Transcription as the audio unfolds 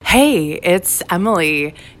Hey, it's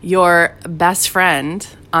Emily, your best friend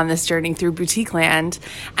on this journey through boutique land,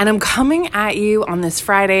 and I'm coming at you on this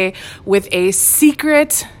Friday with a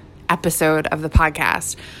secret episode of the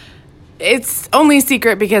podcast. It's only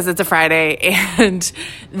secret because it's a Friday, and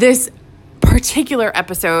this particular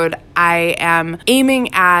episode, I am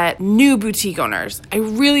aiming at new boutique owners. I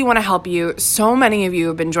really want to help you. So many of you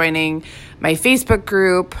have been joining my Facebook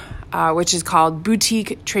group, which is called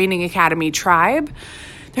Boutique Training Academy Tribe.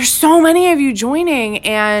 There's so many of you joining,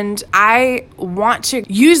 and I want to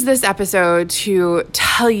use this episode to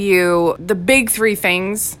tell you the big three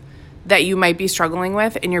things that you might be struggling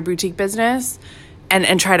with in your boutique business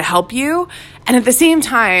and try to help you. And at the same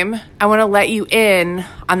time, I want to let you in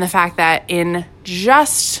on the fact that in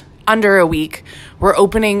just under a week, we're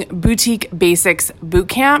opening Boutique Basics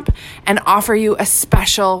Bootcamp and offer you a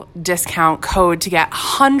special discount code to get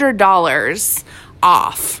 $100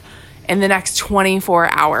 off in the next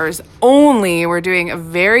 24 hours only. We're doing a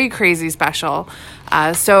very crazy special.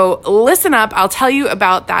 So listen up. I'll tell you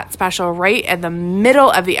about that special right at the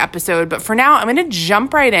middle of the episode. But for now, I'm going to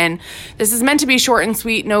jump right in. This is meant to be short and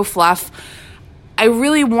sweet, no fluff. I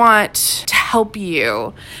really want to help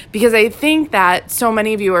you because I think that so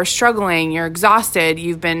many of you are struggling. You're exhausted.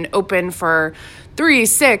 You've been open for 3,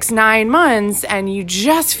 6, 9 months, and you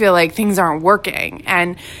just feel like things aren't working.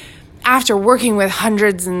 And after working with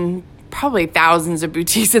hundreds and probably thousands of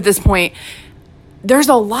boutiques at this point, there's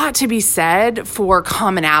a lot to be said for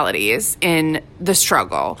commonalities in the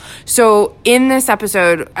struggle. So in this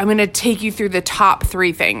episode, I'm going to take you through the top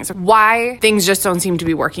 3 things, why things just don't seem to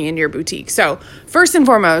be working in your boutique. So first and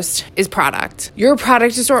foremost is product. Your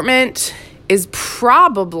product assortment is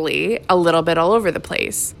probably a little bit all over the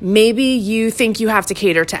place. Maybe you think you have to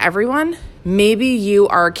cater to everyone. Maybe you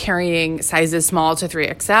are carrying sizes small to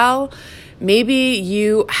 3XL. Maybe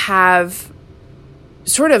you have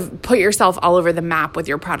sort of put yourself all over the map with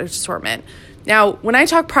your product assortment. Now, when I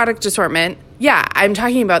talk product assortment, I'm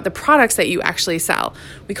talking about the products that you actually sell.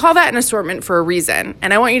 We call that an assortment for a reason.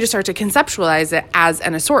 And I want you to start to conceptualize it as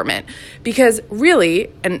an assortment. Because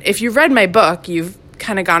really, and if you've read my book, you've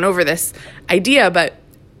kind of gone over this idea, but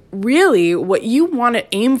really what you want to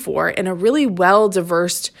aim for in a really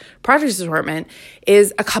well-diverse product assortment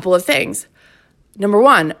is a couple of things. Number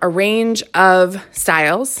 1, a range of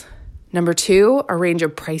styles. Number 2, a range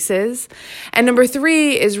of prices. And number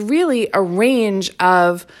 3 is really a range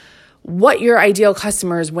of what your ideal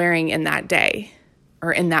customer is wearing in that day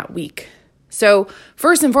or in that week. So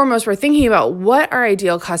first and foremost, we're thinking about what our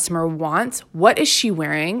ideal customer wants. What is she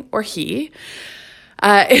wearing, or he,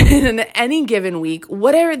 in any given week?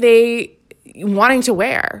 What are they wanting to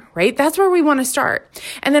wear, right? That's where we want to start.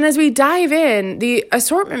 And then as we dive in, the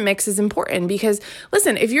assortment mix is important because,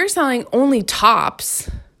 listen, if you're selling only tops,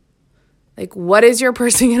 like what is your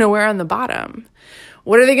person going to wear on the bottom?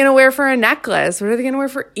 What are they going to wear for a necklace? What are they going to wear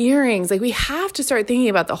for earrings? Like we have to start thinking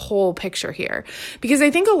about the whole picture here because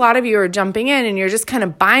I think a lot of you are jumping in and you're just kind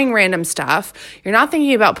of buying random stuff. You're not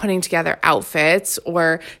thinking about putting together outfits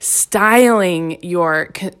or styling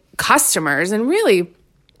your customers. And really,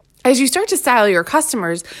 as you start to style your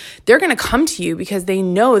customers, they're going to come to you because they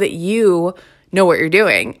know that you know what you're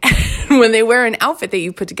doing. When they wear an outfit that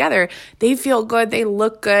you put together, they feel good, they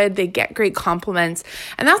look good, they get great compliments.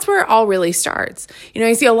 And that's where it all really starts.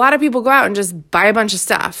 I see a lot of people go out and just buy a bunch of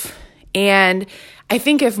stuff. And I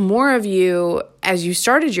think if more of you, as you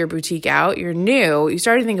started your boutique out, you're new, you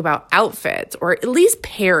started to think about outfits or at least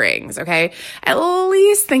pairings, okay? At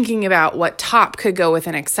least thinking about what top could go with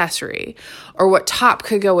an accessory or what top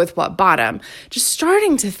could go with what bottom. Just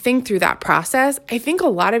starting to think through that process, I think a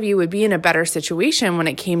lot of you would be in a better situation when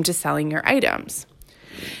it came to selling your items.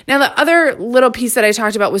 Now, the other little piece that I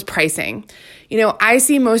talked about was pricing. I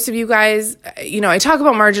see most of you guys, I talk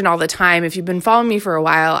about margin all the time. If you've been following me for a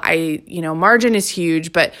while, margin is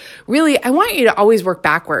huge, but really I want you to always work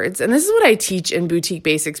backwards. And this is what I teach in Boutique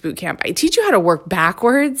Basics Bootcamp. I teach you how to work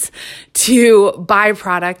backwards to buy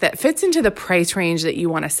product that fits into the price range that you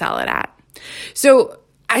want to sell it at. So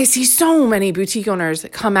I see so many boutique owners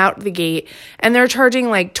that come out the gate and they're charging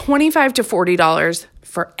like $25 to $40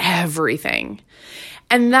 for everything.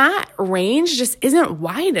 And that range just isn't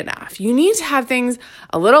wide enough. You need to have things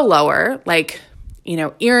a little lower, like,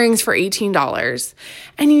 earrings for $18.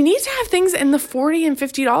 And you need to have things in the $40 and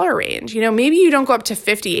 $50 range. Maybe you don't go up to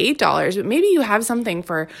 $58, but maybe you have something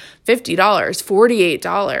for $50,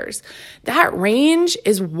 $48. That range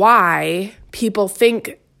is why people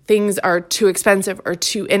think things are too expensive or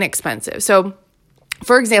too inexpensive. So,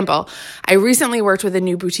 for example, I recently worked with a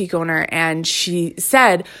new boutique owner and she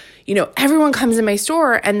said, everyone comes in my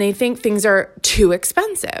store and they think things are too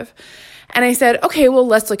expensive. And I said, okay, well,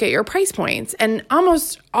 let's look at your price points. And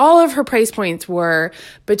almost all of her price points were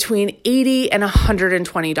between $80 and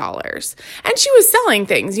 $120. And she was selling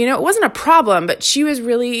things, it wasn't a problem, but she was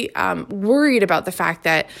really worried about the fact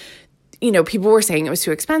that, people were saying it was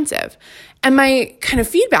too expensive. And my kind of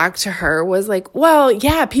feedback to her was like, well,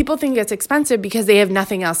 yeah, people think it's expensive because they have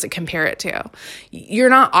nothing else to compare it to. You're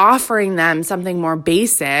not offering them something more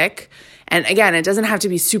basic. And again, it doesn't have to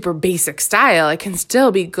be super basic style. It can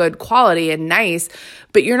still be good quality and nice,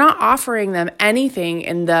 but you're not offering them anything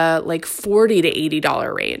in the like $40 to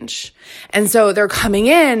 $80 range. And so they're coming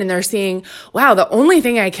in and they're seeing, wow, the only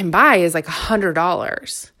thing I can buy is like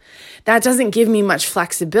 $100. That doesn't give me much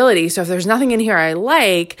flexibility. So if there's nothing in here I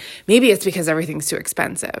like, maybe it's because everything's too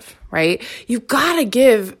expensive, right? You've got to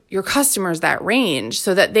give your customers that range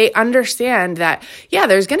so that they understand that, yeah,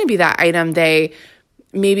 there's going to be that item they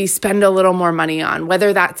maybe spend a little more money on,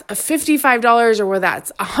 whether that's $55 or whether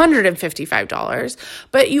that's $155.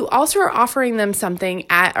 But you also are offering them something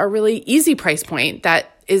at a really easy price point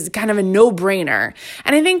that is kind of a no-brainer.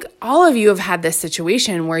 And I think all of you have had this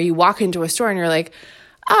situation where you walk into a store and you're like,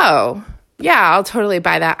 oh, yeah, I'll totally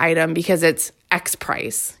buy that item because it's X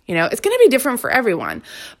price. It's going to be different for everyone.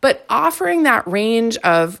 But offering that range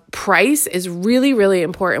of price is really, really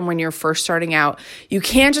important when you're first starting out. You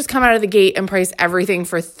can't just come out of the gate and price everything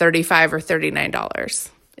for $35 or $39.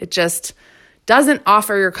 It just doesn't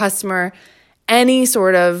offer your customer any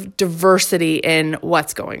sort of diversity in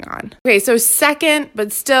what's going on. Okay, so second,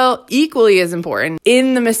 but still equally as important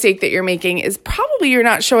in the mistake that you're making is probably you're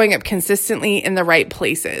not showing up consistently in the right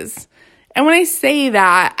places. And when I say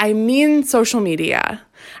that, I mean social media.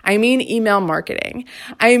 I mean email marketing.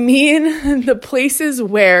 I mean the places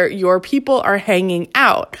where your people are hanging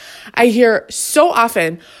out. I hear so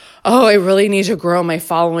often, oh, I really need to grow my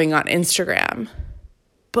following on Instagram.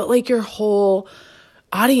 But like your whole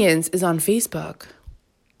audience is on Facebook.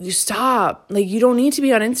 You stop. You don't need to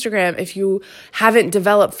be on Instagram if you haven't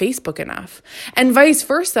developed Facebook enough. And vice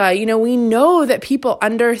versa. We know that people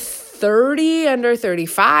under 30, under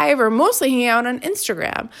 35 are mostly hanging out on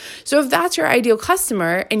Instagram. So if that's your ideal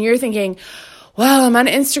customer and you're thinking, well, I'm on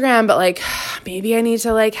Instagram, but maybe I need to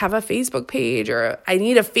have a Facebook page or I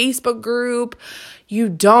need a Facebook group. You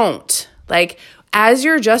don't. As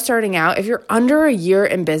you're just starting out, if you're under a year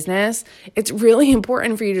in business, it's really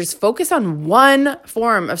important for you to just focus on one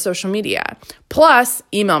form of social media, plus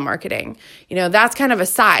email marketing. That's kind of a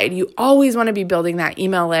side. You always want to be building that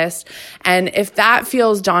email list. And if that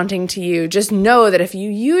feels daunting to you, just know that if you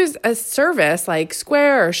use a service like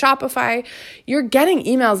Square or Shopify, you're getting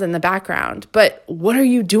emails in the background. But what are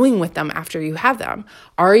you doing with them after you have them?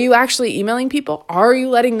 Are you actually emailing people? Are you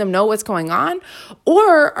letting them know what's going on?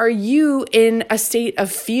 Or are you in a state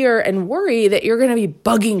of fear and worry that you're going to be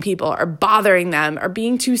bugging people or bothering them or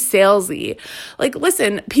being too salesy?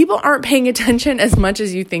 Listen, people aren't paying attention as much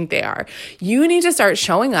as you think they are. You need to start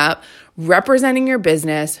showing up, representing your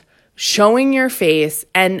business, showing your face,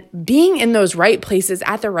 and being in those right places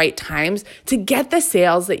at the right times to get the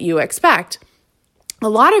sales that you expect. A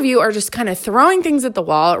lot of you are just kind of throwing things at the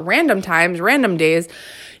wall at random times, random days,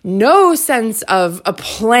 no sense of a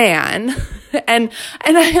plan. And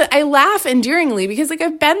I laugh endearingly because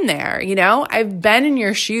I've been there, I've been in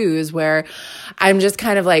your shoes where I'm just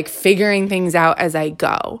kind of figuring things out as I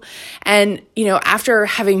go. And, after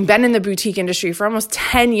having been in the boutique industry for almost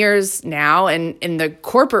 10 years now and in the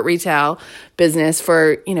corporate retail business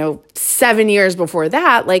for, 7 years before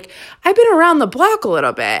that, I've been around the block a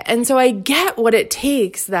little bit. And so I get what it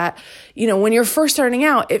takes that, when you're first starting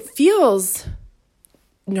out, it feels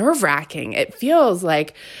nerve-wracking. It feels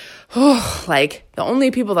like the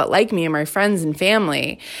only people that like me are my friends and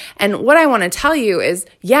family. And what I want to tell you is,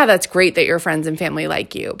 yeah, that's great that your friends and family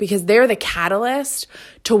like you because they're the catalyst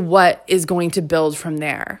to what is going to build from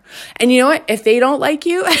there. And you know what? If they don't like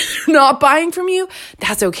you and they're not buying from you,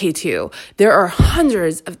 that's okay too. There are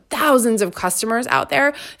hundreds of thousands of customers out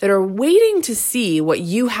there that are waiting to see what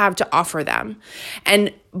you have to offer them.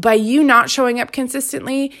 And by you not showing up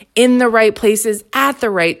consistently in the right places at the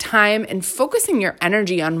right time and focusing your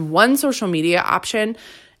energy on one social media option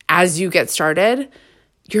as you get started,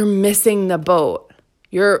 you're missing the boat.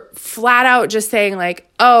 You're flat out just saying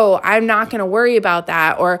oh, I'm not going to worry about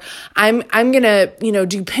that. Or I'm going to,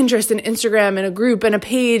 do Pinterest and Instagram and a group and a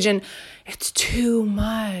page. And it's too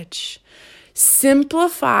much.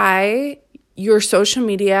 Simplify your social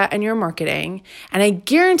media and your marketing. And I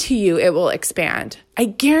guarantee you it will expand. I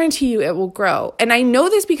guarantee you it will grow. And I know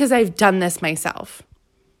this because I've done this myself.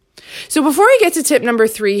 So before we get to tip number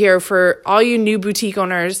 3 here for all you new boutique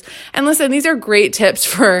owners, and listen, these are great tips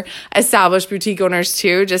for established boutique owners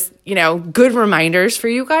too, just, good reminders for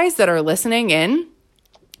you guys that are listening in.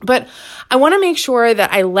 But I want to make sure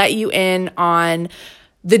that I let you in on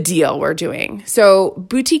the deal we're doing. So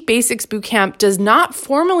Boutique Basics Bootcamp does not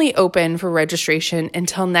formally open for registration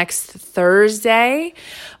until next Thursday,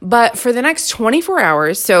 but for the next 24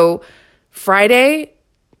 hours, so Friday,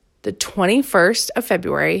 the 21st of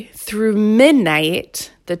February through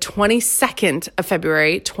midnight, the 22nd of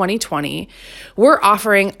February, 2020, we're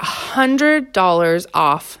offering $100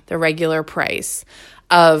 off the regular price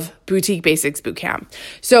of Boutique Basics Bootcamp.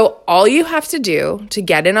 So all you have to do to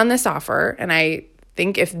get in on this offer, and I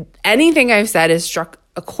think if anything I've said has struck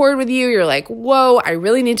a chord with you, you're like, whoa, I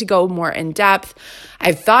really need to go more in depth.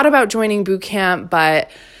 I've thought about joining bootcamp, but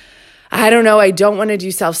I don't know, I don't want to do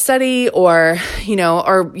self-study or you know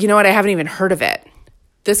what, I haven't even heard of it.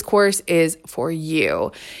 This course is for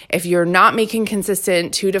you. If you're not making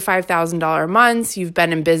consistent $2,000 to $5,000 months, you've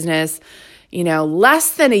been in business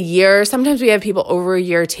less than a year. Sometimes we have people over a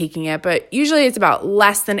year taking it, but usually it's about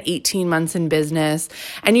less than 18 months in business.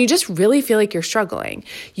 And you just really feel like you're struggling.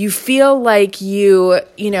 You feel like you're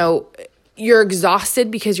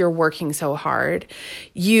exhausted because you're working so hard.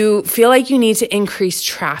 You feel like you need to increase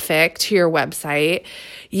traffic to your website.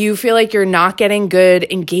 You feel like you're not getting good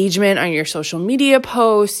engagement on your social media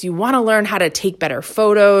posts. You want to learn how to take better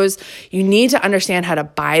photos. You need to understand how to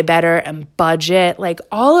buy better and budget. Like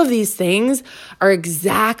all of these things are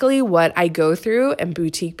exactly what I go through in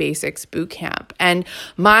Boutique Basics Bootcamp. And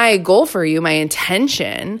my goal for you, my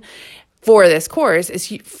intention for this course is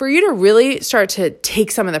for you to really start to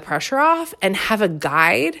take some of the pressure off and have a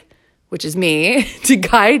guide, which is me, to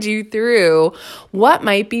guide you through what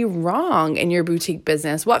might be wrong in your boutique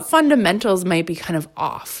business, what fundamentals might be kind of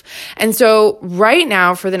off. And so right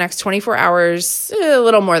now for the next 24 hours, a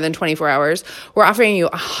little more than 24 hours, we're offering you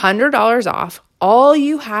 $100 off. All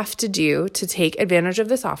you have to do to take advantage of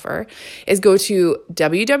this offer is go to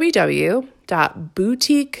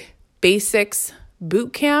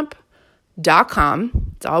www.boutiquebasicsbootcamp.com.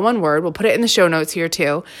 It's all one word. We'll put it in the show notes here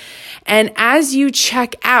too. And as you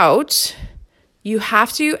check out, you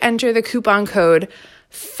have to enter the coupon code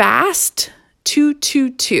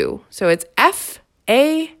FAST222. So it's FAST,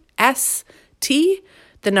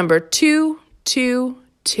 the number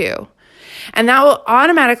 222. And that will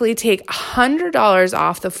automatically take $100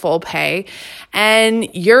 off the full pay. And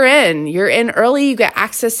you're in early. You get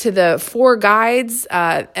access to the 4 guides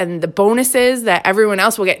and the bonuses that everyone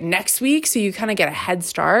else will get next week. So you kind of get a head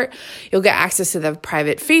start. You'll get access to the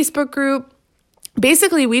private Facebook group.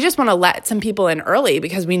 Basically, we just want to let some people in early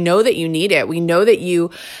because we know that you need it. We know that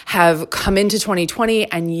you have come into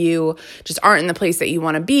 2020 and you just aren't in the place that you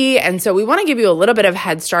want to be. And so we want to give you a little bit of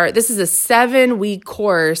head start. This is a 7-week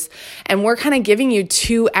course, and we're kind of giving you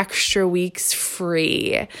 2 extra weeks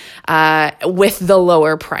free with the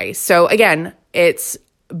lower price. So again, it's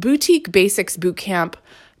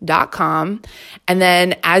boutiquebasicsbootcamp.com. And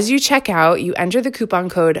then as you check out, you enter the coupon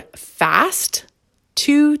code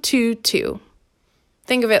FAST222.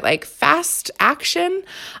 Think of it like fast action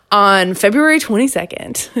on February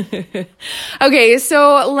 22nd. Okay,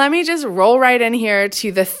 so let me just roll right in here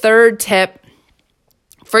to the third tip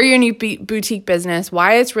for your new boutique business,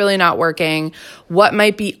 why it's really not working, what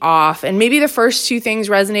might be off. And maybe the first 2 things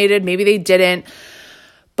resonated, maybe they didn't.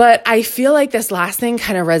 But I feel like this last thing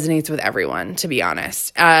kind of resonates with everyone, to be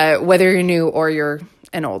honest, whether you're new or you're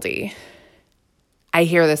an oldie. I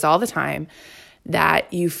hear this all the time,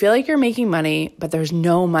 that you feel like you're making money, but there's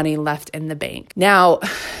no money left in the bank. Now,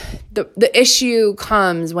 the issue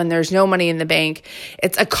comes when there's no money in the bank.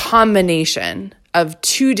 It's a combination of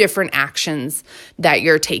 2 different actions that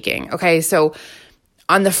you're taking. Okay, so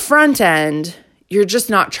on the front end, you're just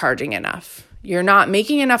not charging enough. You're not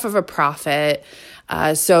making enough of a profit.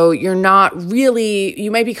 So you're not really,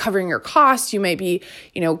 you might be covering your costs. You might be,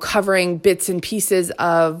 covering bits and pieces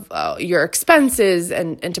of your expenses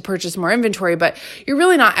and to purchase more inventory, but you're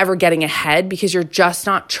really not ever getting ahead because you're just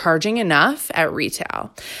not charging enough at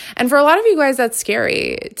retail. And for a lot of you guys, that's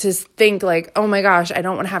scary to think like, oh my gosh, I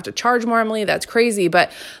don't want to have to charge more, Emily. That's crazy. But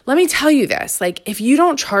let me tell you this, like if you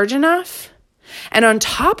don't charge enough and on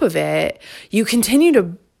top of it, you continue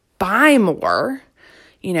to buy more,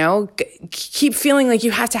 keep feeling like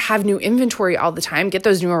you have to have new inventory all the time, get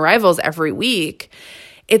those new arrivals every week,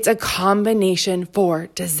 it's a combination for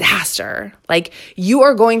disaster. Like you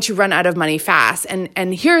are going to run out of money fast.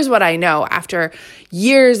 And here's what I know after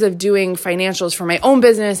years of doing financials for my own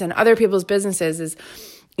business and other people's businesses is,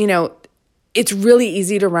 it's really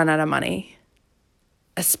easy to run out of money.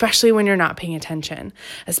 especially when you're not paying attention,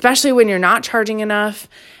 especially when you're not charging enough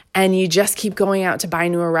and you just keep going out to buy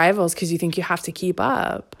new arrivals because you think you have to keep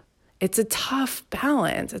up. It's a tough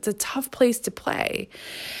balance. It's a tough place to play.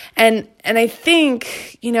 And I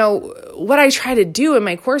think, what I try to do in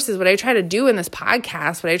my courses, what I try to do in this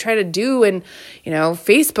podcast, what I try to do in,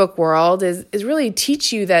 Facebook world is really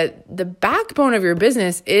teach you that the backbone of your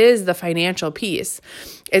business is the financial piece.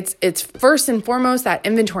 It's first and foremost that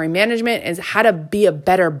inventory management is how to be a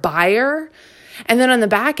better buyer. And then on the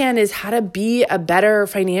back end is how to be a better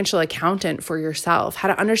financial accountant for yourself, how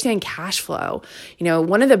to understand cash flow.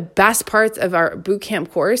 One of the best parts of our bootcamp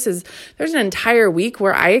course is there's an entire week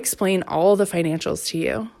where I explain all the financials to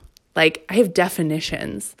you. Like, I have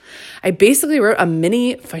definitions. I basically wrote a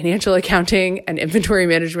mini financial accounting and inventory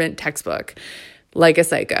management textbook. Like a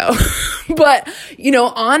psycho. But,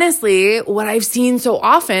 honestly, what I've seen so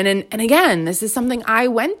often, and again, this is something I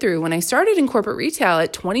went through when I started in corporate retail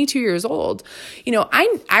at 22 years old.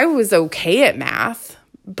 I was okay at math,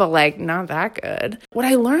 but not that good. What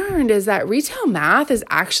I learned is that retail math is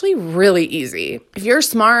actually really easy. If you're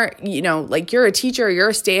smart, you're a teacher, you're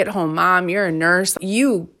a stay-at-home mom, you're a nurse,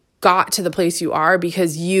 you got to the place you are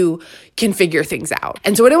because you can figure things out.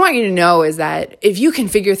 And so what I want you to know is that if you can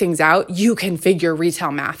figure things out, you can figure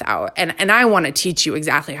retail math out. And I want to teach you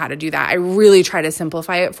exactly how to do that. I really try to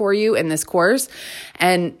simplify it for you in this course.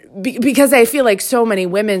 And because I feel like so many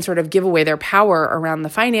women sort of give away their power around the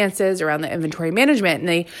finances, around the inventory management, and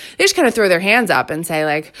they just kind of throw their hands up and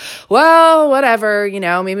say well, whatever,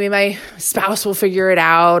 maybe my spouse will figure it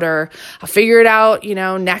out, or I'll figure it out,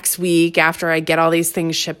 next week after I get all these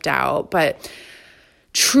things shipped out. But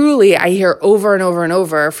truly, I hear over and over and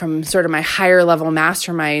over from sort of my higher level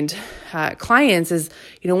mastermind clients is,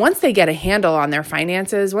 once they get a handle on their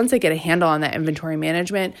finances, once they get a handle on that inventory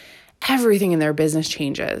management, everything in their business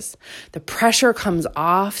changes. The pressure comes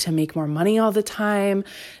off to make more money all the time.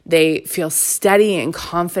 They feel steady and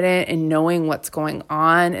confident in knowing what's going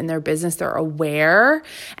on in their business. They're aware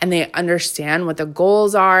and they understand what the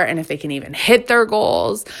goals are and if they can even hit their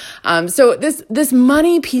goals. So this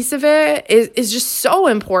money piece of it is just so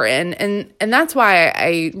important. And that's why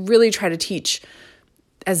I really try to teach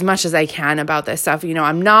as much as I can about this stuff.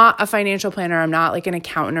 I'm not a financial planner. I'm not like an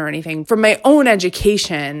accountant or anything. From my own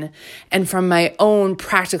education and from my own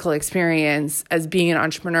practical experience as being an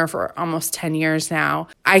entrepreneur for almost 10 years now,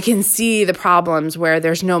 I can see the problems where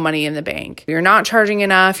there's no money in the bank. You're not charging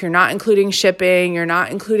enough. You're not including shipping. You're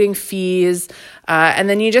not including fees. And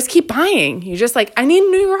then you just keep buying. You're just I need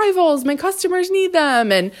new arrivals. My customers need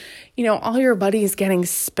them. And, all your money's getting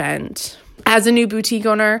spent. As a new boutique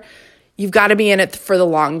owner, you've got to be in it for the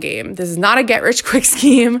long game. This is not a get-rich-quick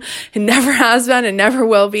scheme. It never has been. It never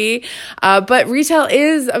will be. But retail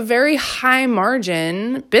is a very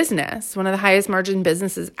high-margin business, one of the highest-margin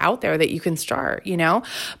businesses out there that you can start,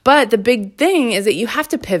 But the big thing is that you have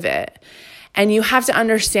to pivot. And you have to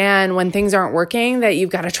understand when things aren't working that you've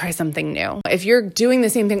got to try something new. If you're doing the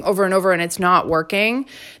same thing over and over and it's not working,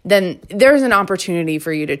 then there's an opportunity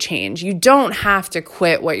for you to change. You don't have to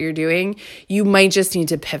quit what you're doing. You might just need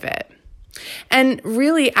to pivot. And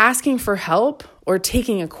really asking for help or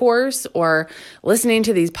taking a course or listening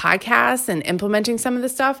to these podcasts and implementing some of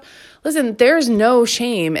this stuff, listen, there's no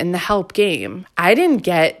shame in the help game. I didn't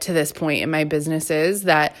get to this point in my businesses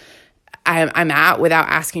that I'm at without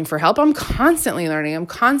asking for help. I'm constantly learning. I'm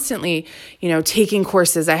constantly, taking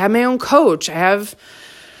courses. I have my own coach. I have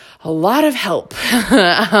a lot of help.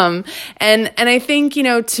 And I think,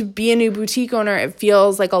 to be a new boutique owner, it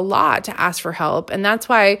feels like a lot to ask for help. And that's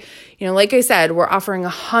why, like I said, we're offering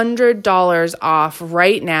 $100 off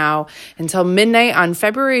right now until midnight on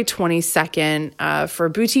February 22nd for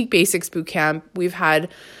Boutique Basics Bootcamp. We've had,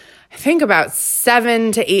 I think, about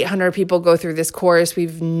 700 to 800 people go through this course.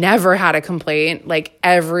 We've never had a complaint.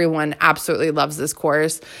 Everyone absolutely loves this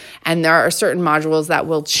course. And there are certain modules that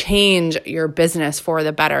will change your business for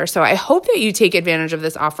the better. So I hope that you take advantage of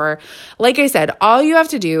this offer. Like I said, all you have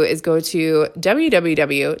to do is go to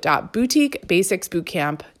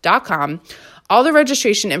www.boutiquebasicsbootcamp.com. All the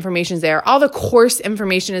registration information is there. All the course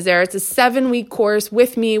information is there. It's a 7-week course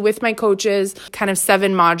with me, with my coaches, kind of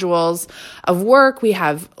 7 modules of work. We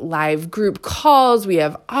have live group calls. We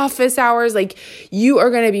have office hours. You are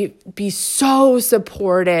going to be so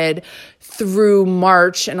supported through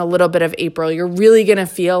March and a little bit of April. You're really going to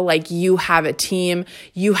feel like you have a team,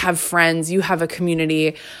 you have friends, you have a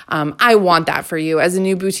community. I want that for you. As a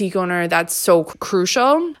new boutique owner, that's so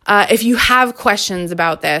crucial. If you have questions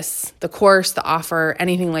about this, the course, the offer,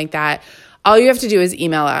 anything like that, all you have to do is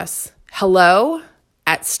email us,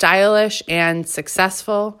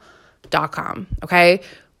 hello@stylishandsuccessful.com. Okay?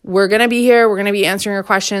 We're going to be here. We're going to be answering your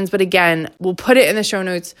questions. But again, we'll put it in the show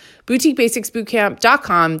notes,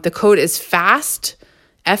 boutiquebasicsbootcamp.com. The code is FAST,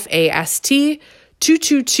 F-A-S-T,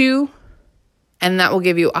 222. And that will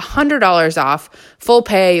give you $100 off full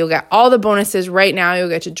pay. You'll get all the bonuses right now. You'll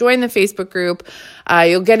get to join the Facebook group.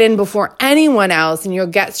 You'll get in before anyone else and you'll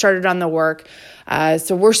get started on the work.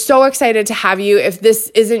 So we're so excited to have you. If this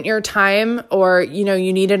isn't your time or, you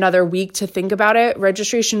need another week to think about it,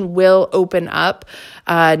 registration will open up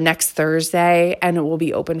next Thursday and it will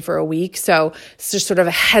be open for a week. So it's just sort of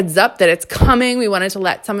a heads up that it's coming. We wanted to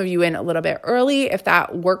let some of you in a little bit early if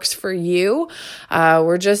that works for you.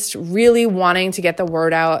 We're just really wanting to get the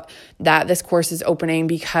word out that this course is opening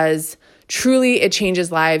because truly, it changes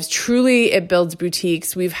lives. Truly, it builds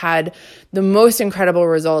boutiques. We've had the most incredible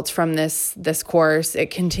results from this course.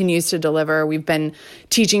 It continues to deliver. We've been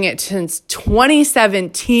teaching it since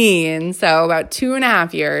 2017, so about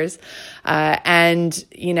 2.5 years. And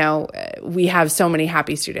we have so many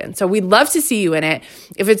happy students. So we'd love to see you in it.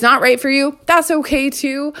 If it's not right for you, that's okay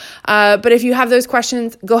too. But if you have those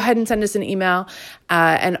questions, go ahead and send us an email.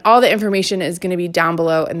 And all the information is going to be down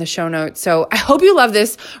below in the show notes. So I hope you love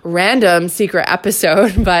this random secret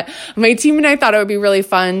episode, but my team and I thought it would be really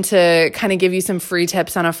fun to kind of give you some free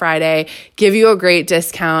tips on a Friday, give you a great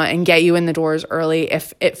discount and get you in the doors early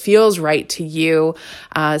if it feels right to you.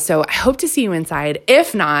 So I hope to see you inside.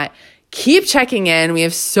 If not, keep checking in. We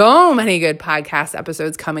have so many good podcast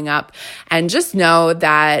episodes coming up. And just know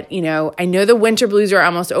that, I know the winter blues are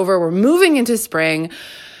almost over. We're moving into spring.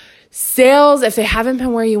 Sales, if they haven't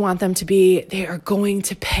been where you want them to be, they are going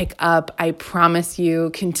to pick up. I promise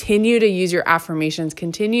you. Continue to use your affirmations.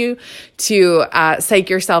 Continue to psych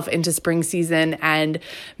yourself into spring season and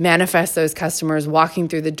manifest those customers walking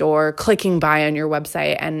through the door, clicking buy on your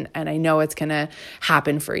website. And I know it's going to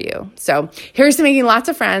happen for you. So here's to making lots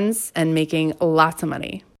of friends and making lots of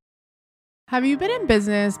money. Have you been in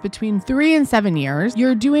business between 3 and 7 years?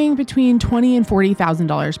 You're doing between $20,000 and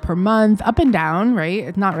 $40,000 per month, up and down, right?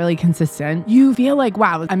 It's not really consistent. You feel like,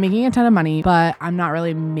 wow, I'm making a ton of money, but I'm not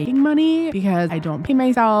really making money because I don't pay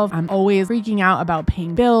myself. I'm always freaking out about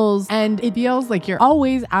paying bills, and it feels like you're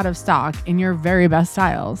always out of stock in your very best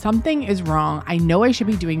styles. Something is wrong. I know I should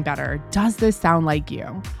be doing better. Does this sound like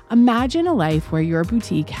you? Imagine a life where your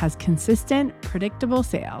boutique has consistent, predictable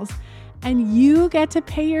sales, and you get to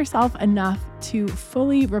pay yourself enough to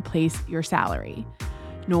fully replace your salary.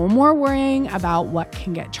 No more worrying about what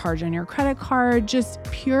can get charged on your credit card, just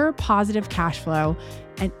pure positive cash flow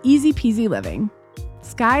and easy peasy living.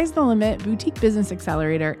 Sky's the Limit Boutique Business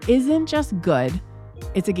Accelerator isn't just good,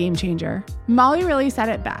 it's a game changer. Molly really said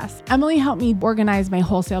it best. Emily helped me organize my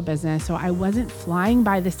wholesale business so I wasn't flying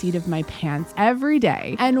by the seat of my pants every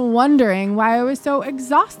day and wondering why I was so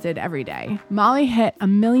exhausted every day. Molly hit $1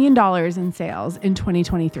 million in sales in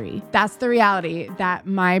 2023. That's the reality that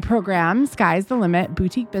my program, Sky's the Limit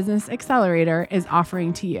Boutique Business Accelerator, is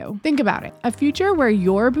offering to you. Think about it. A future where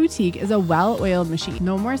your boutique is a well-oiled machine.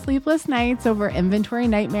 No more sleepless nights over inventory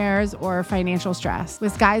nightmares or financial stress.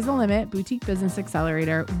 With Sky's the Limit Boutique Business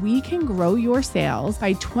Accelerator, we can grow your sales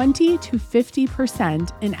by 20 to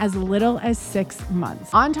 50% in as little as 6 months.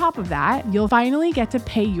 On top of that, you'll finally get to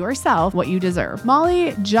pay yourself what you deserve.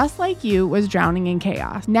 Molly, just like you, was drowning in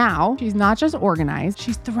chaos. Now, she's not just organized,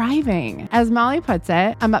 she's thriving. As Molly puts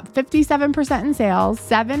it, I'm up 57% in sales,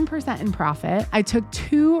 7% in profit. I took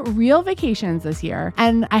 2 real vacations this year,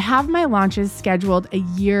 and I have my launches scheduled a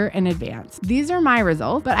year in advance. These are my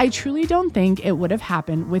results, but I truly don't think it would have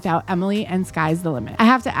happened without Emily and Sky's the Limit. I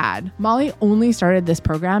have to add, Molly only started this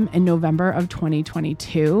program in November of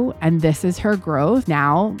 2022, and this is her growth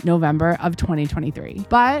now, November of 2023.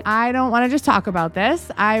 But I don't want to just talk about this.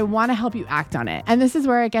 I want to help you act on it. And this is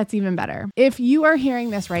where it gets even better. If you are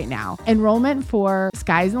hearing this right now, enrollment for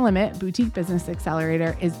Sky's the Limit Boutique Business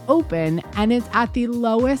Accelerator is open and it's at the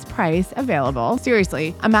lowest price available.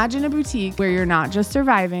 Seriously, imagine a boutique where you're not just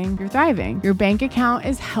surviving, you're thriving. Your bank account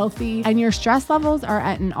is healthy and your stress levels are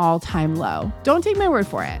at an all-time low. Don't take my word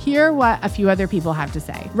for it. Hear what a few other people have to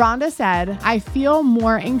say. Rhonda said, I feel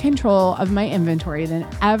more in control of my inventory than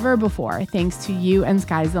ever before thanks to you and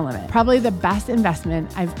Sky's the Limit. Probably the best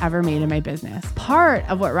investment I've ever made in my business. Part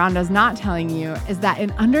of what Rhonda's not telling you is that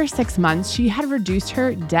in under 6 months, she had reduced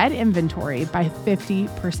her dead inventory by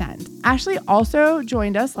 50%. Ashley also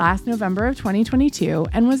joined us last November of 2022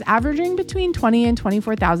 and was averaging between $20,000 and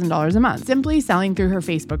 $24,000 a month, simply selling through her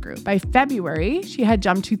Facebook group. By February, she had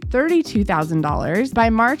jumped to $32,000. By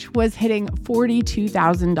March, was hitting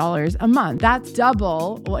 $42,000 a month. That's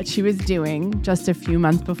double what she was doing just a few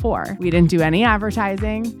months before. We didn't do any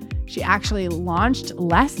advertising. She actually launched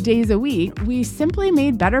less days a week. We simply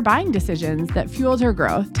made better buying decisions that fueled her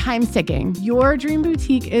growth. Time's ticking. Your dream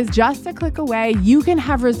boutique is just a click away. You can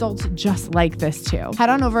have results just like this too. Head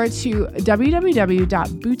on over to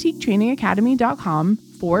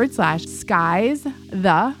www.boutiquetrainingacademy.com/sky's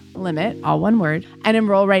the limit, all one word, and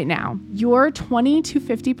enroll right now. Your 20 to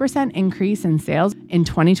 50% increase in sales in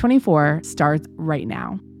 2024 starts right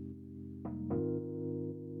now.